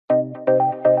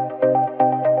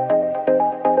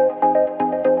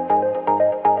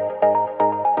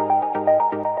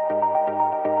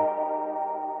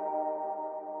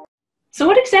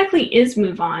exactly is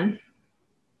MoveOn?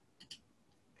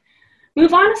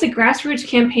 MoveOn is a grassroots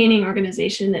campaigning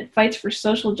organization that fights for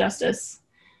social justice.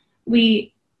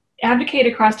 We advocate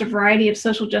across a variety of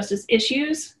social justice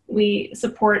issues. We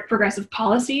support progressive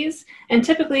policies, and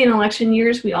typically in election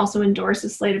years, we also endorse a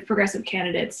slate of progressive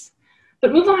candidates.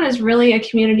 But MoveOn is really a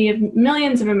community of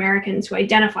millions of Americans who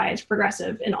identify as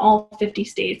progressive in all 50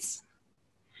 states.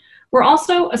 We're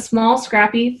also a small,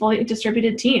 scrappy, fully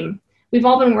distributed team. We've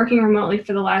all been working remotely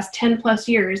for the last 10 plus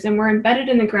years, and we're embedded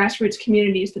in the grassroots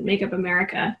communities that make up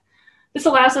America. This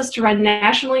allows us to run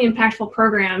nationally impactful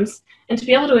programs, and to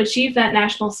be able to achieve that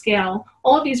national scale,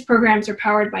 all of these programs are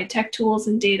powered by tech tools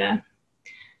and data.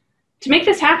 To make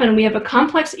this happen, we have a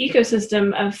complex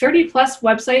ecosystem of 30 plus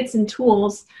websites and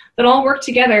tools that all work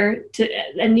together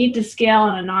and need to scale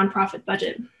on a nonprofit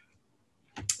budget.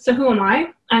 So who am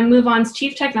I? I'm MoveOn's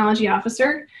Chief Technology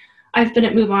Officer. I've been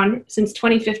at MoveOn since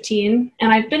 2015,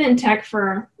 and I've been in tech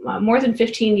for more than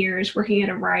 15 years, working at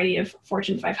a variety of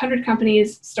Fortune 500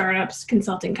 companies, startups,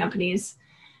 consulting companies.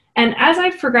 And as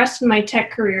I've progressed in my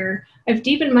tech career, I've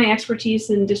deepened my expertise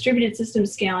in distributed system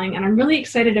scaling, and I'm really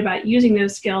excited about using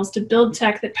those skills to build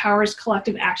tech that powers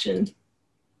collective action.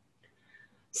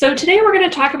 So today we're going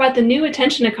to talk about the new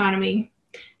attention economy,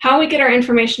 how we get our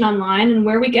information online and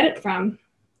where we get it from.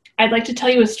 I'd like to tell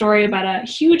you a story about a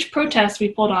huge protest we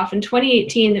pulled off in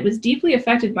 2018 that was deeply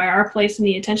affected by our place in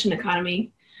the attention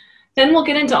economy. Then we'll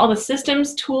get into all the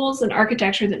systems, tools, and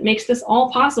architecture that makes this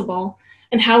all possible,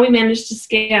 and how we managed to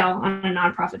scale on a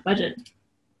nonprofit budget.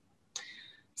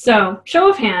 So, show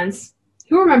of hands,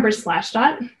 who remembers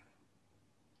Slashdot?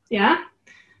 Yeah?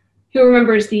 Who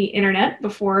remembers the internet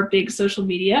before big social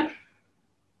media?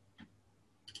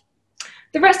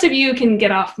 The rest of you can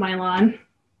get off my lawn.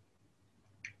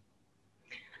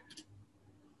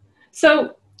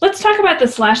 So let's talk about the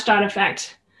Slashdot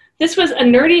Effect. This was a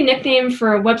nerdy nickname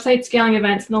for website scaling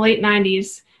events in the late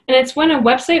 90s, and it's when a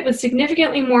website with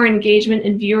significantly more engagement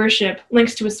and viewership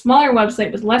links to a smaller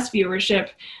website with less viewership,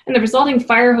 and the resulting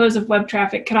fire hose of web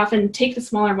traffic could often take the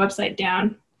smaller website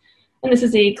down. And this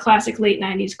is a classic late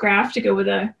 90s graph to go with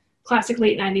a classic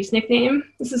late 90s nickname.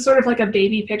 This is sort of like a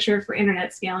baby picture for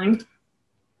internet scaling.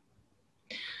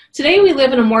 Today we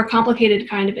live in a more complicated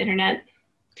kind of internet.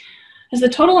 As the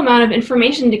total amount of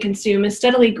information to consume has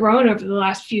steadily grown over the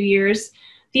last few years,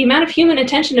 the amount of human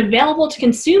attention available to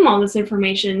consume all this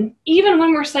information, even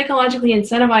when we're psychologically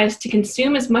incentivized to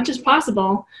consume as much as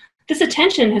possible, this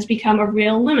attention has become a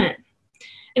real limit.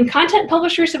 And content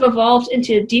publishers have evolved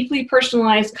into deeply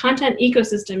personalized content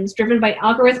ecosystems driven by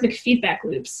algorithmic feedback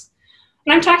loops.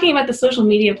 And I'm talking about the social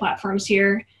media platforms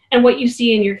here and what you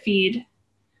see in your feed.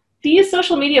 These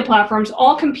social media platforms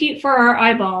all compete for our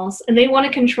eyeballs, and they want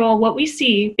to control what we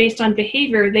see based on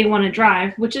behavior they want to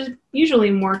drive, which is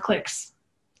usually more clicks.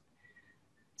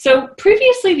 So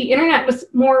previously, the internet was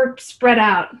more spread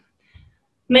out.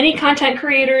 Many content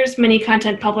creators, many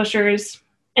content publishers,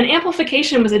 and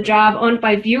amplification was a job owned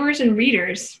by viewers and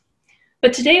readers.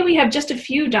 But today we have just a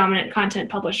few dominant content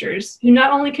publishers who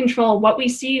not only control what we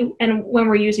see and when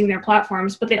we're using their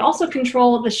platforms, but they also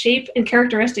control the shape and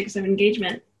characteristics of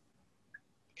engagement.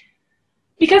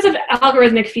 Because of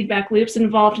algorithmic feedback loops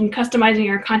involved in customizing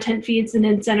our content feeds and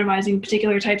incentivizing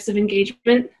particular types of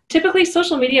engagement, typically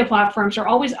social media platforms are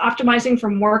always optimizing for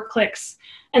more clicks,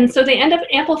 and so they end up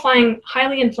amplifying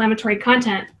highly inflammatory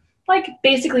content, like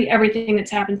basically everything that's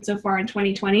happened so far in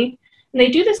 2020. And they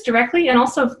do this directly and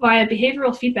also via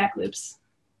behavioral feedback loops.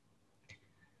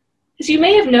 As you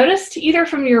may have noticed, either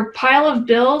from your pile of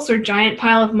bills or giant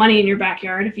pile of money in your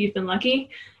backyard, if you've been lucky,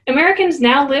 Americans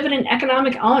now live in an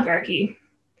economic oligarchy.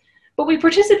 But we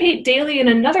participate daily in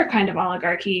another kind of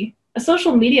oligarchy, a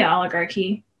social media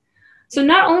oligarchy. So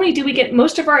not only do we get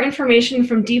most of our information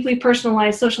from deeply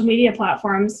personalized social media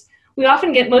platforms, we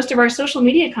often get most of our social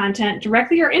media content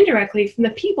directly or indirectly from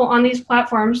the people on these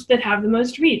platforms that have the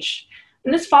most reach.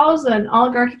 And this follows an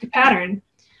oligarchic pattern.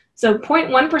 So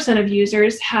 0.1% of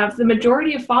users have the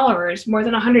majority of followers, more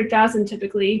than 100,000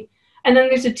 typically. And then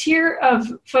there's a tier of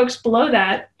folks below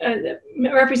that,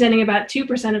 representing about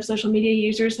 2% of social media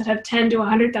users that have 10 to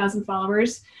 100,000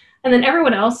 followers. And then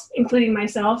everyone else, including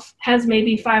myself, has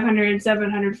maybe 500,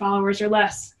 700 followers or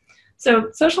less. So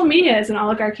social media is an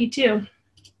oligarchy too.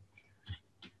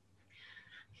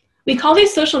 We call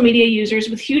these social media users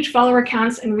with huge follower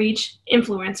counts and reach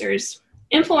influencers.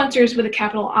 Influencers with a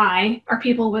capital I are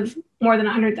people with more than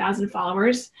 100,000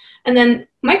 followers. And then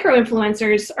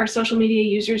micro-influencers are social media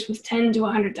users with 10 to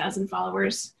 100,000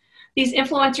 followers. These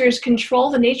influencers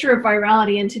control the nature of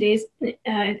virality in today's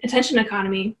attention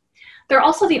economy. They're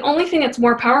also the only thing that's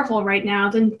more powerful right now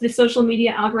than the social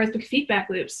media algorithmic feedback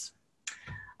loops.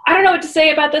 I don't know what to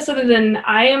say about this other than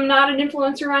I am not an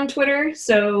influencer on Twitter,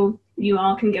 so you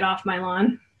all can get off my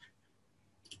lawn.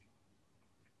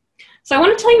 So I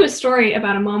want to tell you a story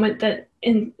about a moment that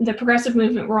in the progressive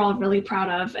movement we're all really proud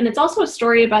of, and it's also a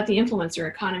story about the influencer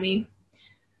economy.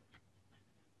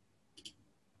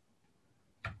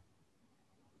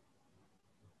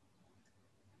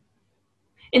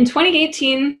 In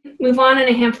 2018, MoveOn and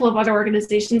a handful of other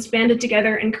organizations banded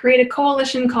together and created a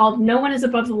coalition called No One is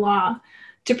Above the Law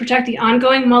to protect the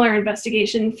ongoing Mueller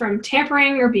investigation from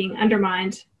tampering or being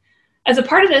undermined. As a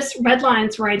part of this, red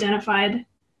lines were identified.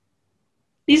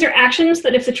 These are actions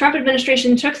that if the Trump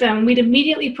administration took them, we'd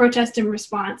immediately protest in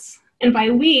response. And by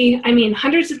we, I mean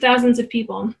hundreds of thousands of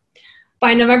people.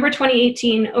 By November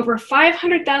 2018, over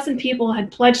 500,000 people had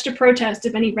pledged to protest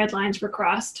if any red lines were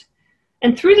crossed.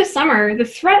 And through the summer, the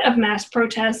threat of mass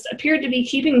protests appeared to be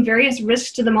keeping various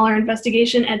risks to the Mueller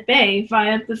investigation at bay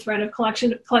via the threat of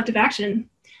collective action.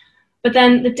 But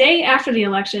then the day after the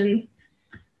election,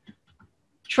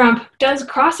 Trump does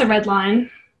cross a red line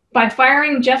by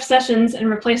firing Jeff Sessions and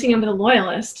replacing him with a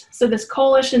loyalist. So this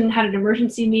coalition had an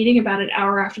emergency meeting about an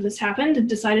hour after this happened and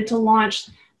decided to launch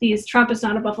these Trump is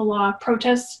not above the law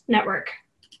protest network.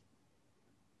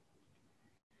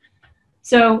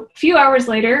 So a few hours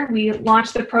later, we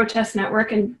launched the protest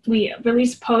network and we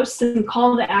released posts and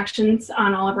call to actions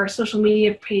on all of our social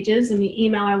media pages, and we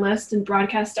email our list and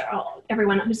broadcast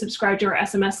everyone who subscribed to our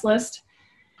SMS list.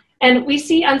 And we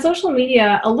see on social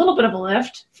media a little bit of a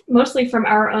lift, mostly from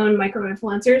our own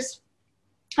micro-influencers,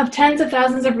 of tens of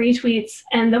thousands of retweets,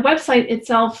 and the website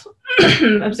itself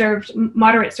observed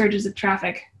moderate surges of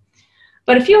traffic.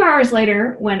 But a few hours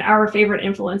later, when our favorite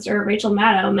influencer, Rachel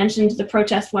Maddow, mentioned the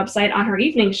protest website on her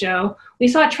evening show, we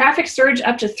saw traffic surge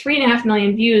up to 3.5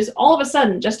 million views all of a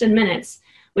sudden, just in minutes,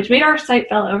 which made our site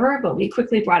fell over, but we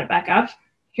quickly brought it back up.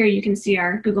 Here you can see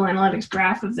our Google Analytics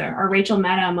graph of our Rachel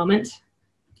Maddow moment.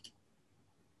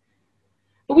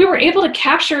 But we were able to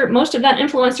capture most of that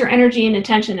influencer energy and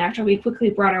attention after we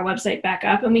quickly brought our website back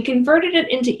up, and we converted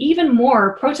it into even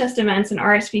more protest events and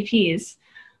RSVPs.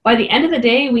 By the end of the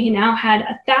day, we now had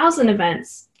 1,000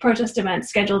 events, protest events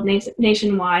scheduled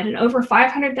nationwide, and over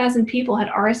 500,000 people had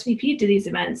RSVP'd to these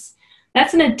events.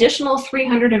 That's an additional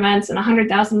 300 events and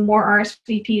 100,000 more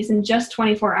RSVPs in just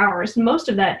 24 hours, most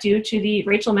of that due to the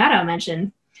Rachel Maddow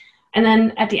mention. And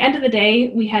then at the end of the day,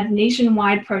 we had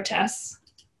nationwide protests.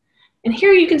 And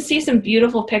here you can see some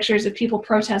beautiful pictures of people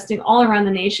protesting all around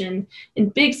the nation, in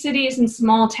big cities and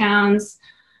small towns.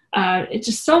 It's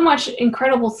just so much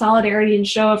incredible solidarity and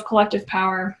show of collective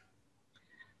power.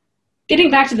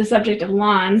 Getting back to the subject of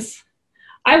lawns,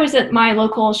 I was at my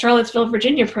local Charlottesville,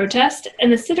 Virginia protest,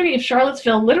 and the city of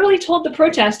Charlottesville literally told the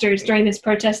protesters during this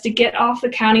protest to get off the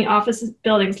county office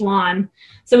building's lawn.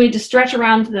 So we had to stretch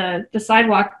around the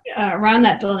sidewalk around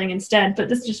that building instead, but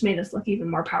this just made us look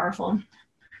even more powerful.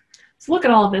 So look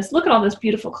at all of this. Look at all this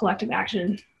beautiful collective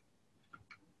action.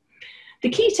 The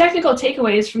key technical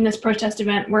takeaways from this protest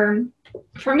event were,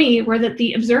 for me, were that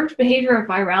the observed behavior of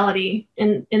virality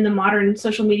in the modern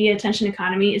social media attention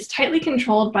economy is tightly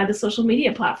controlled by the social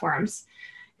media platforms.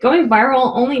 Going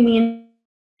viral only means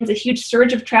a huge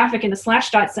surge of traffic in the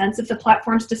Slashdot sense if the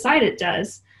platforms decide it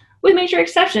does. With a major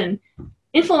exception,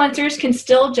 influencers can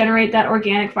still generate that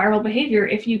organic viral behavior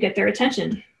if you get their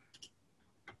attention.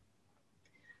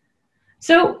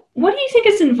 So what do you think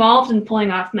is involved in pulling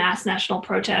off mass national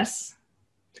protests?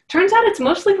 Turns out it's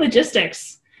mostly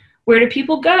logistics. Where do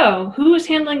people go? Who is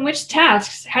handling which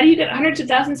tasks? How do you get hundreds of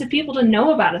thousands of people to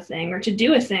know about a thing or to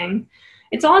do a thing?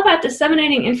 It's all about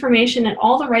disseminating information at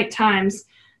all the right times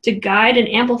to guide and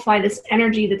amplify this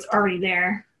energy that's already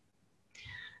there.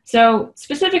 So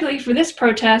specifically for this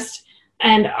protest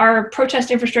and our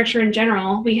protest infrastructure in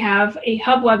general, we have a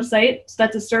hub website. So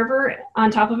that's a server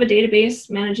on top of a database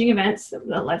managing events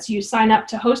that lets you sign up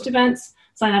to host events,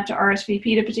 sign up to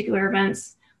RSVP to particular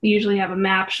events. We usually have a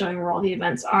map showing where all the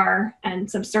events are and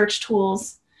some search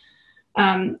tools.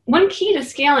 One key to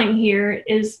scaling here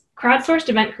is crowdsourced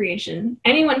event creation.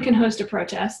 Anyone can host a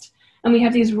protest, and we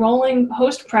have these rolling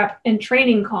host prep and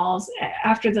training calls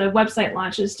after the website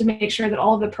launches to make sure that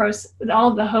all of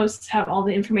the hosts have all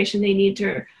the information they need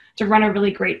to run a really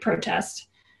great protest.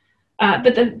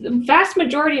 But the vast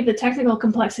majority of the technical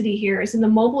complexity here is in the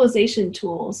mobilization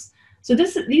tools. So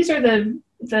these are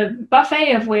the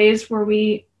buffet of ways where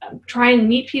we try and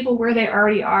meet people where they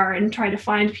already are and try to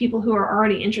find people who are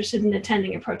already interested in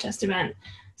attending a protest event.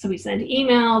 So we send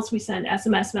emails, we send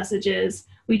SMS messages,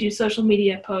 we do social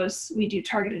media posts, we do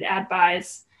targeted ad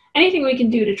buys, anything we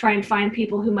can do to try and find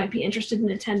people who might be interested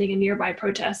in attending a nearby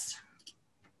protest.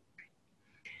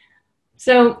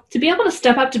 So to be able to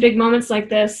step up to big moments like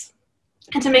this,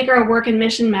 And to make our work and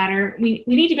mission matter, we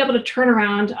need to be able to turn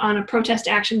around on a protest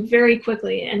action very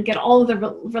quickly and get all of the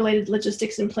related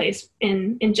logistics in place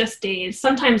in just days,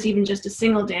 sometimes even just a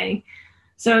single day.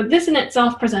 So this in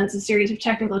itself presents a series of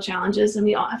technical challenges, and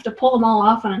we all have to pull them all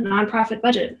off on a nonprofit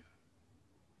budget.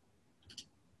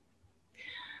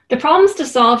 The problems to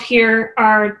solve here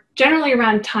are generally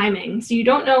around timing. So you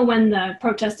don't know when the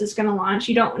protest is going to launch.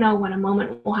 You don't know when a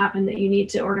moment will happen that you need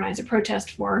to organize a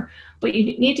protest for, but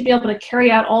you need to be able to carry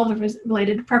out all the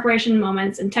related preparation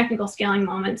moments and technical scaling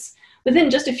moments within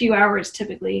just a few hours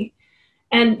typically.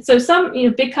 And so some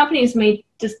big companies may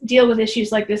just deal with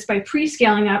issues like this by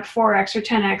pre-scaling up 4x or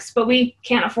 10x, but we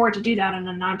can't afford to do that on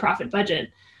a nonprofit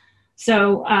budget.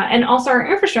 So, and also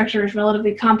our infrastructure is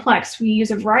relatively complex. We use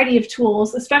a variety of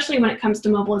tools, especially when it comes to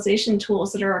mobilization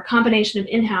tools that are a combination of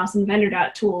in-house and vendor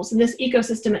tools. And this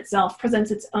ecosystem itself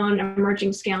presents its own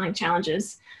emerging scaling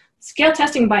challenges. Scale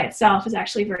testing by itself is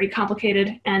actually very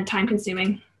complicated and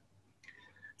time-consuming.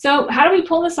 So how do we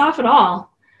pull this off at all?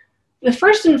 The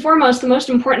first and foremost, the most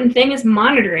important thing is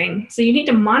monitoring. So you need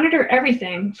to monitor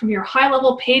everything from your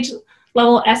high-level page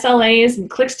level SLAs and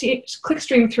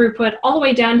clickstream throughput all the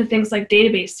way down to things like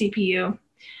database CPU.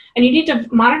 And you need to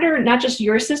monitor not just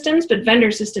your systems, but vendor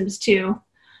systems too.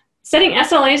 Setting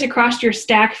SLAs across your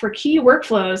stack for key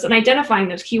workflows and identifying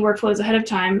those key workflows ahead of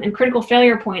time and critical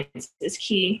failure points is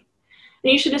key.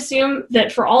 And you should assume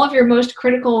that for all of your most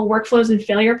critical workflows and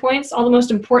failure points, all the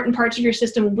most important parts of your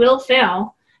system will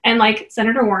fail. And like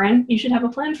Senator Warren, you should have a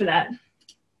plan for that.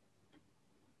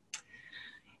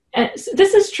 So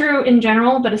this is true in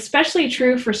general, but especially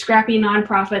true for scrappy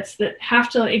nonprofits that have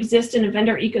to exist in a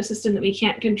vendor ecosystem that we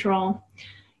can't control.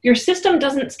 Your system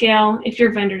doesn't scale if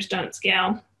your vendors don't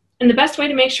scale. And the best way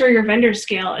to make sure your vendors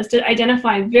scale is to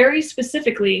identify very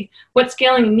specifically what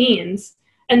scaling means,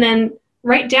 and then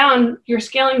write down your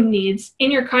scaling needs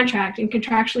in your contract and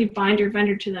contractually bind your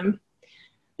vendor to them.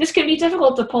 This can be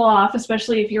difficult to pull off,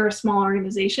 especially if you're a small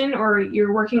organization or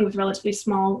you're working with relatively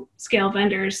small scale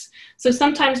vendors. So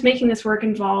sometimes making this work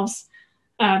involves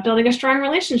building a strong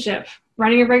relationship,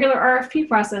 running a regular RFP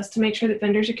process to make sure that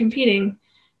vendors are competing.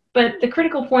 But the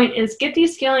critical point is get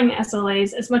these scaling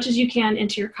SLAs as much as you can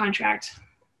into your contract.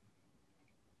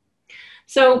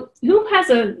 So who has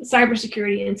a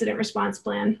cybersecurity incident response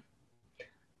plan?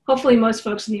 Hopefully most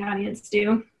folks in the audience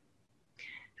do.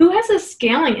 Who has a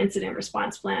scaling incident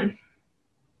response plan?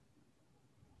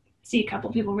 See a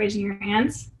couple people raising your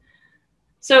hands.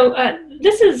 So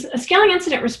this is a scaling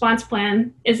incident response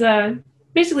plan is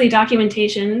basically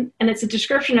documentation, and it's a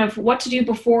description of what to do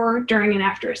before, during, and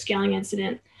after a scaling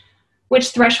incident,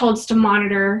 which thresholds to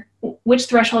monitor, which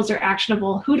thresholds are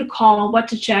actionable, who to call, what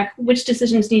to check, which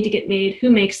decisions need to get made,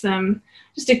 who makes them.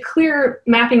 Just a clear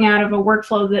mapping out of a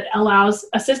workflow that allows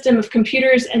a system of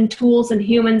computers and tools and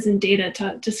humans and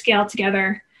data to scale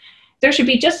together. There should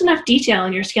be just enough detail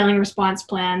in your scaling response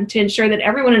plan to ensure that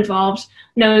everyone involved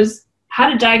knows how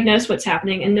to diagnose what's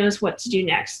happening and knows what to do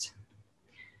next.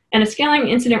 And a scaling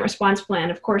incident response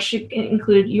plan, of course, should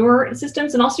include your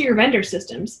systems and also your vendor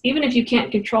systems. Even if you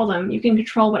can't control them, you can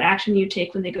control what action you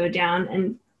take when they go down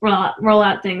and roll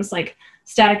out things like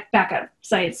static backup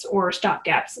sites or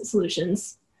stopgap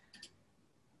solutions.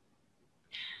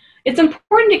 It's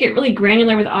important to get really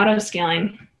granular with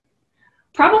auto-scaling.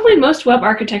 Probably most web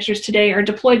architectures today are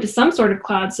deployed to some sort of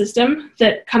cloud system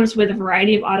that comes with a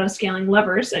variety of auto-scaling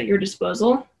levers at your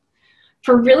disposal.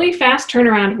 For really fast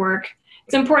turnaround work,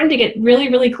 it's important to get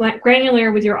really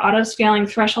granular with your auto-scaling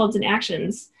thresholds and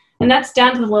actions. And that's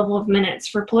down to the level of minutes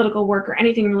for political work or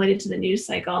anything related to the news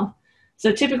cycle.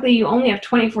 So typically you only have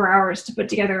 24 hours to put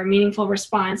together a meaningful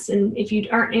response. And if you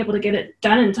aren't able to get it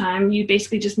done in time, you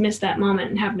basically just miss that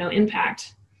moment and have no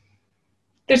impact.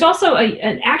 There's also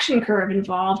an action curve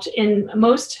involved in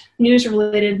most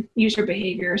news-related user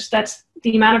behaviors. That's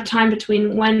the amount of time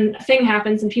between when a thing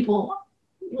happens and people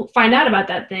will find out about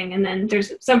that thing, and then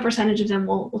there's some percentage of them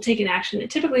will take an action. It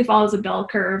typically follows a bell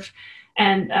curve,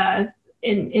 and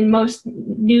in most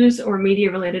news or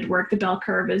media-related work, the bell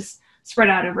curve is spread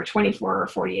out over 24 or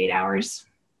 48 hours.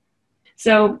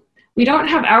 So we don't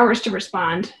have hours to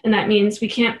respond, and that means we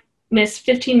can't miss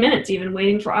 15 minutes even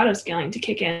waiting for auto-scaling to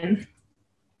kick in.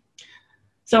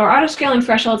 So our auto-scaling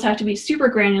thresholds have to be super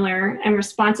granular and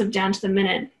responsive down to the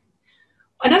minute.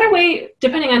 Another way,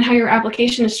 depending on how your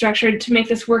application is structured, to make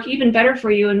this work even better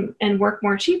for you and work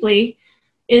more cheaply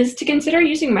is to consider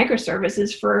using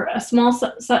microservices for a small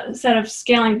set of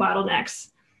scaling bottlenecks.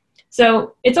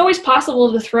 So it's always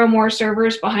possible to throw more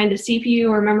servers behind a CPU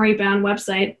or memory-bound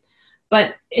website,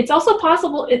 but it's also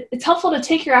possible, it's helpful to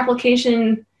take your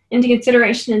application into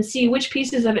consideration and see which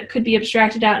pieces of it could be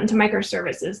abstracted out into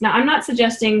microservices. Now, I'm not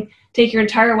suggesting take your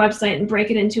entire website and break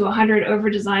it into 100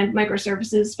 over-designed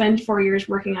microservices, spend 4 years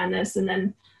working on this, and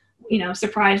then, you know,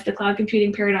 surprise, the cloud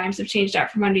computing paradigms have changed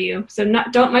out from under you. So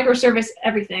don't microservice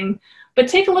everything, but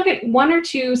take a look at 1 or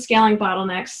 2 scaling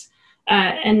bottlenecks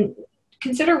and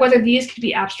consider whether these could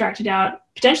be abstracted out,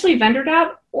 potentially vendored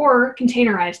out, or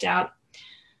containerized out.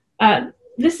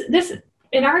 This,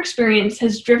 in our experience,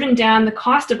 has driven down the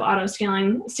cost of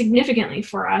auto-scaling significantly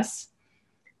for us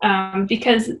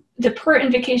because the per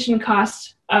invocation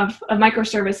cost of a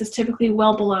microservice is typically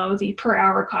well below the per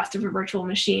hour cost of a virtual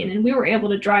machine. And we were able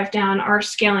to drive down our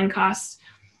scaling costs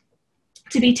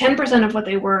to be 10% of what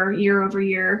they were year over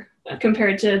year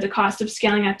compared to the cost of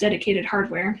scaling up dedicated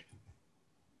hardware.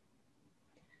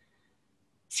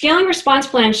 Scaling response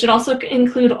plans should also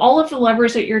include all of the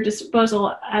levers at your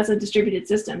disposal as a distributed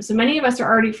system. So many of us are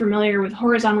already familiar with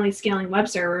horizontally scaling web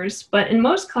servers, but in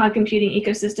most cloud computing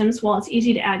ecosystems, while it's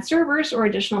easy to add servers or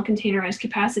additional containerized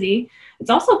capacity, it's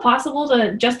also possible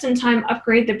to just-in-time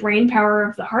upgrade the brain power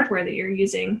of the hardware that you're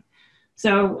using.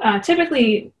 So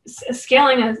typically,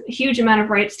 scaling a huge amount of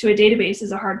writes to a database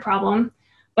is a hard problem,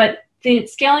 but the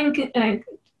scaling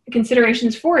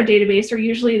considerations for a database are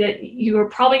usually that you are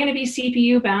probably going to be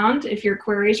CPU bound if your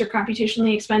queries are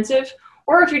computationally expensive,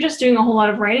 or if you're just doing a whole lot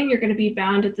of writing, you're going to be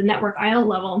bound at the network I/O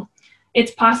level.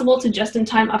 It's possible to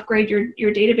just-in-time upgrade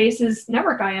your database's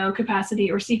network I/O capacity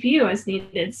or CPU as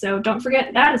needed, so don't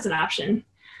forget that is an option.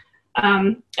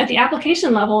 At the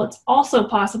application level, it's also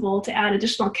possible to add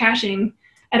additional caching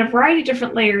at a variety of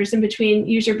different layers in between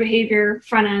user behavior,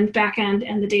 front-end, back-end,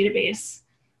 and the database.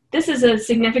 This is a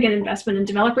significant investment in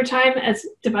developer time, as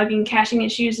debugging caching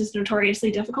issues is notoriously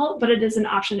difficult, but it is an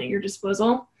option at your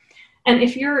disposal. And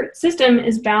if your system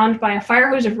is bound by a fire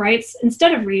hose of writes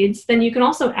instead of reads, then you can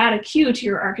also add a queue to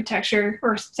your architecture,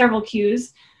 or several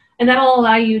queues, and that'll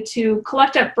allow you to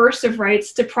collect up bursts of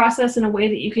writes to process in a way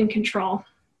that you can control.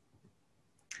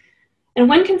 And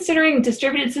when considering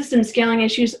distributed system scaling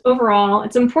issues overall,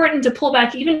 it's important to pull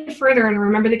back even further and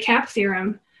remember the CAP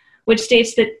theorem, which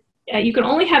states that you can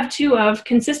only have 2 of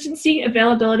consistency,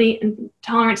 availability, and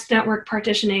tolerance network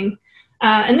partitioning.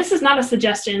 And this is not a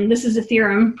suggestion. This is a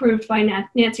theorem proved by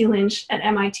Nancy Lynch at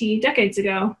MIT decades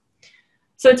ago.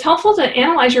 So it's helpful to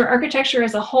analyze your architecture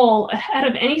as a whole ahead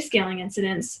of any scaling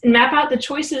incidents and map out the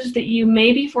choices that you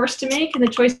may be forced to make and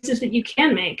the choices that you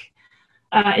can make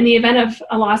in the event of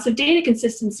a loss of data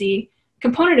consistency,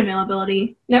 component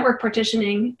availability, network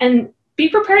partitioning, and be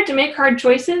prepared to make hard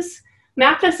choices.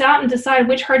 Map this out and decide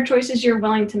which hard choices you're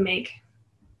willing to make.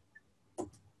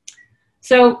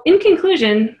 So in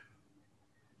conclusion,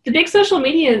 the big social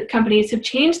media companies have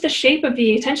changed the shape of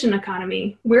the attention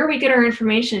economy, where we get our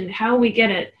information, how we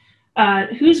get it,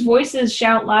 whose voices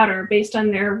shout louder based on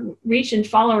their reach and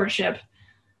followership.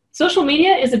 Social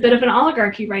media is a bit of an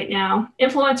oligarchy right now.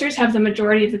 Influencers have the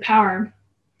majority of the power.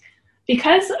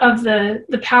 Because of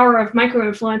the power of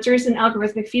micro-influencers and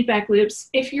algorithmic feedback loops,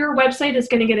 if your website is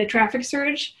going to get a traffic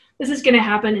surge, this is going to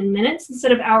happen in minutes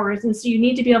instead of hours, and so you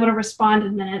need to be able to respond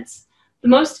in minutes. The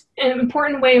most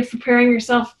important way of preparing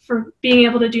yourself for being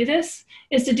able to do this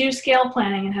is to do scale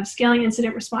planning and have scaling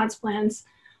incident response plans.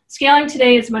 Scaling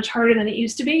today is much harder than it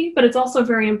used to be, but it's also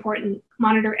very important.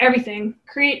 Monitor everything,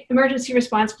 create emergency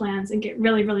response plans, and get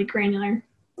really, really granular.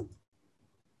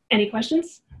 Any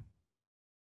questions?